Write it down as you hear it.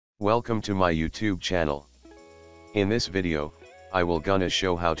Welcome to my YouTube channel. In this video, I will gonna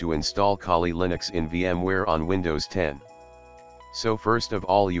show how to install Kali Linux in VMware on Windows 10. So first of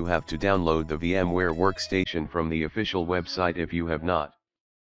all you have to download the VMware workstation from the official website if you have not.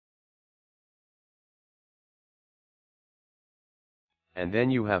 And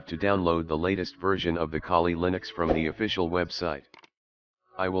then you have to download the latest version of the Kali Linux from the official website.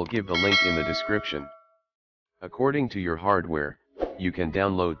 I will give the link in the description. According to your hardware, you can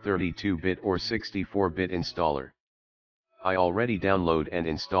download 32-bit or 64-bit installer. I already download and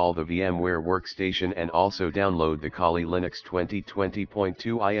install the VMware workstation and also download the Kali Linux 2020.2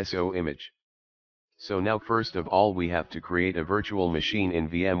 ISO image. So now first of all we have to create a virtual machine in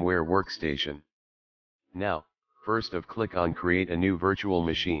VMware workstation. Now, first click on create a new virtual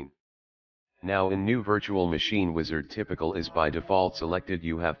machine. Now in new virtual machine wizard typical is by default selected,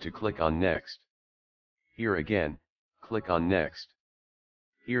 you have to click on next. Here again, click on next.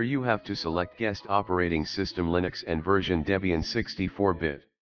 Here you have to select guest operating system Linux and version Debian 64-bit.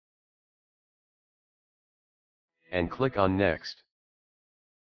 And click on next.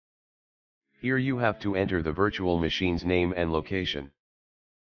 Here you have to enter the virtual machine's name and location.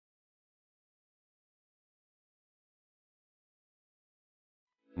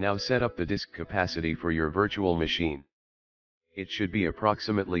 Now set up the disk capacity for your virtual machine. It should be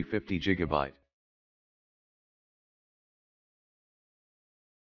approximately 50 GB.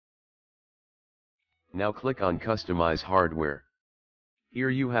 Now click on Customize Hardware. Here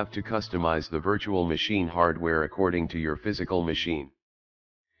you have to customize the virtual machine hardware according to your physical machine.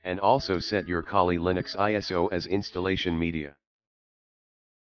 And also set your Kali Linux ISO as installation media.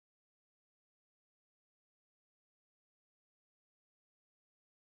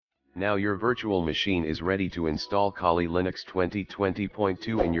 Now your virtual machine is ready to install Kali Linux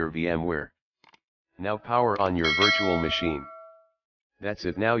 2020.2 in your VMware. Now power on your virtual machine. That's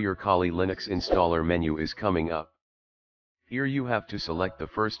it. Now your Kali Linux installer menu is coming up. Here you have to select the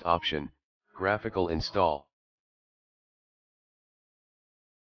first option, graphical install.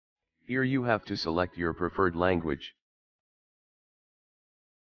 Here you have to select your preferred language.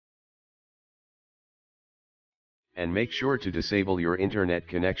 And make sure to disable your internet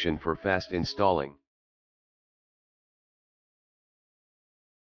connection for fast installing.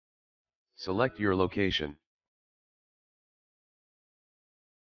 Select your location.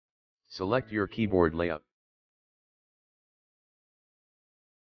 Select your keyboard layout.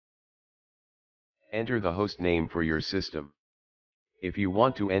 Enter the host name for your system. If you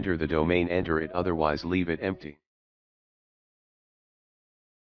want to enter the domain, enter it, otherwise leave it empty.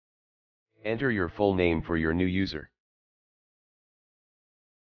 Enter your full name for your new user.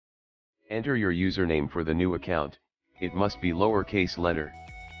 Enter your username for the new account, it must be lowercase letter.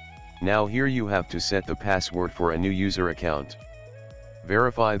 Now here you have to set the password for a new user account.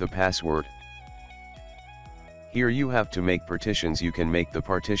 Verify the password. Here you have to make partitions. You can make the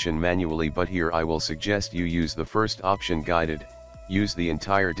partition manually, but here I will suggest you use the first option, guided, use the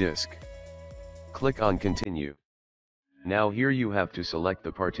entire disk. Click on continue. Now here you have to select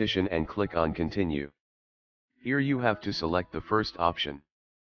the partition and click on continue. Here you have to select the first option.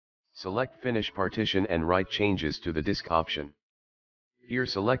 Select finish partition and write changes to the disk option. Here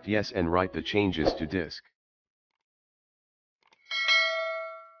select yes and write the changes to disk.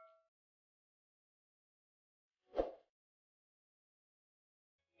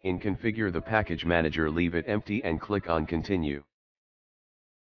 In configure the package manager, leave it empty and click on continue.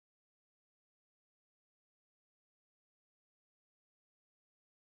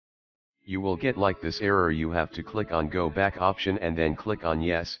 You will get like this error. You have to click on go back option and then click on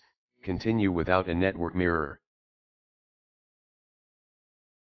yes, continue without a network mirror.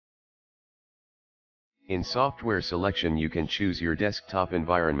 In software selection you can choose your desktop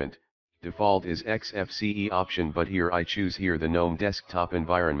environment. Default is XFCE option, but here I choose here the GNOME desktop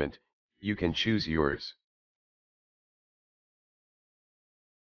environment. You can choose yours.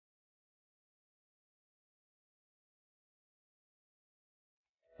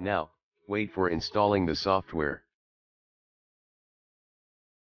 Now, wait for installing the software.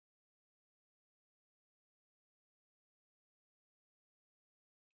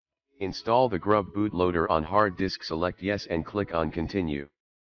 Install the grub bootloader on hard disk. Select yes and click on continue.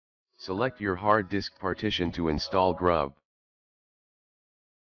 Select your hard disk partition to install grub.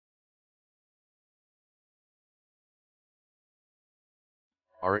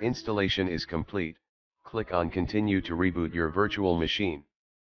 Our installation is complete. Click on continue to reboot your virtual machine.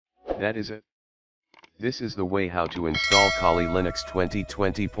 That is it. This is the way how to install Kali Linux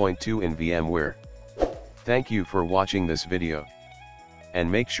 2020.2 in VMware. Thank you for watching this video.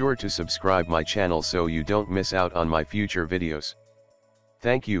 And make sure to subscribe my channel so you don't miss out on my future videos.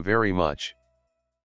 Thank you very much.